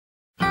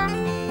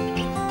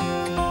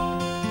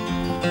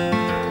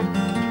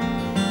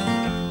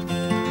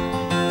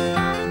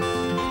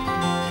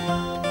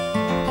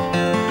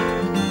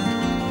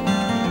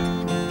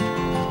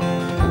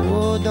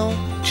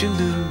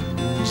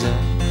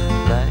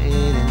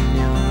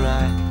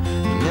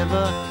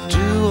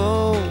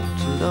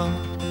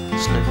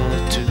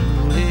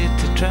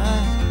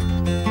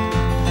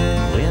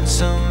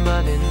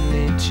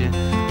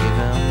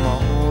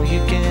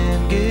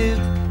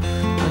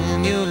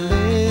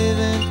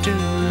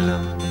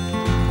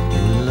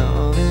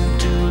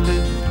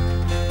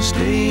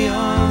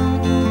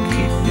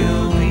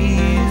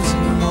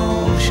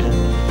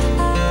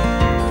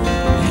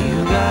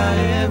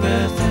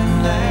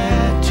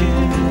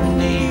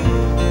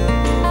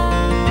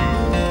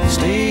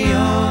Stay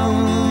young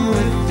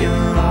with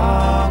your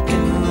rock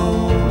and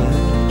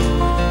rollin'.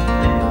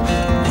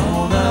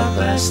 All the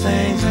best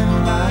things in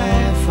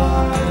life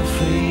are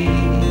free.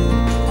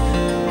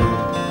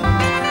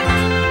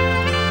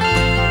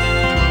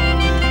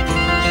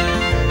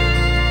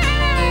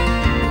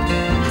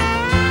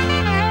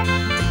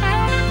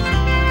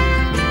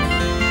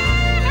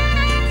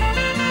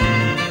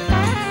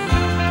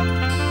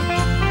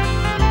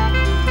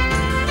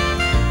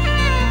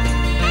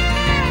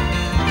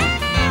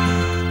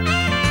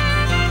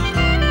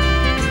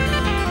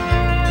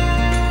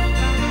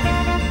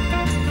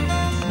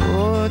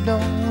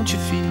 Don't you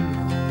feel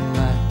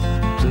like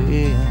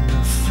playing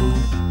a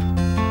fool?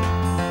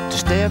 To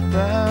step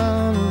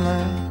out of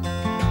line,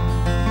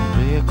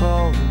 break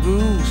all the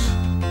rules.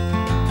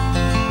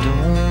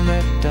 Don't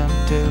let them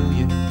tell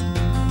you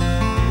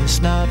it's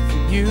not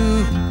for you.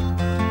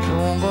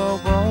 Don't go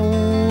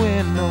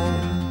growing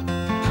old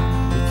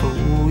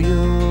before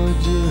you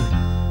do.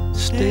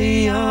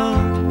 Stay young,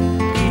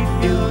 keep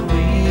your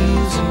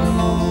wheels in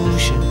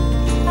motion.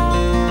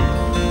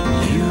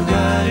 You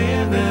got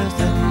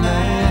everything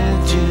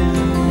that you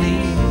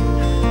need.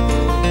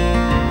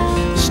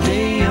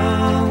 Stay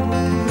young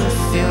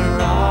with your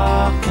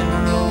rock and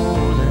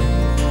rollin'.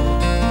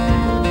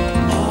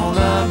 All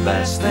the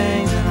best things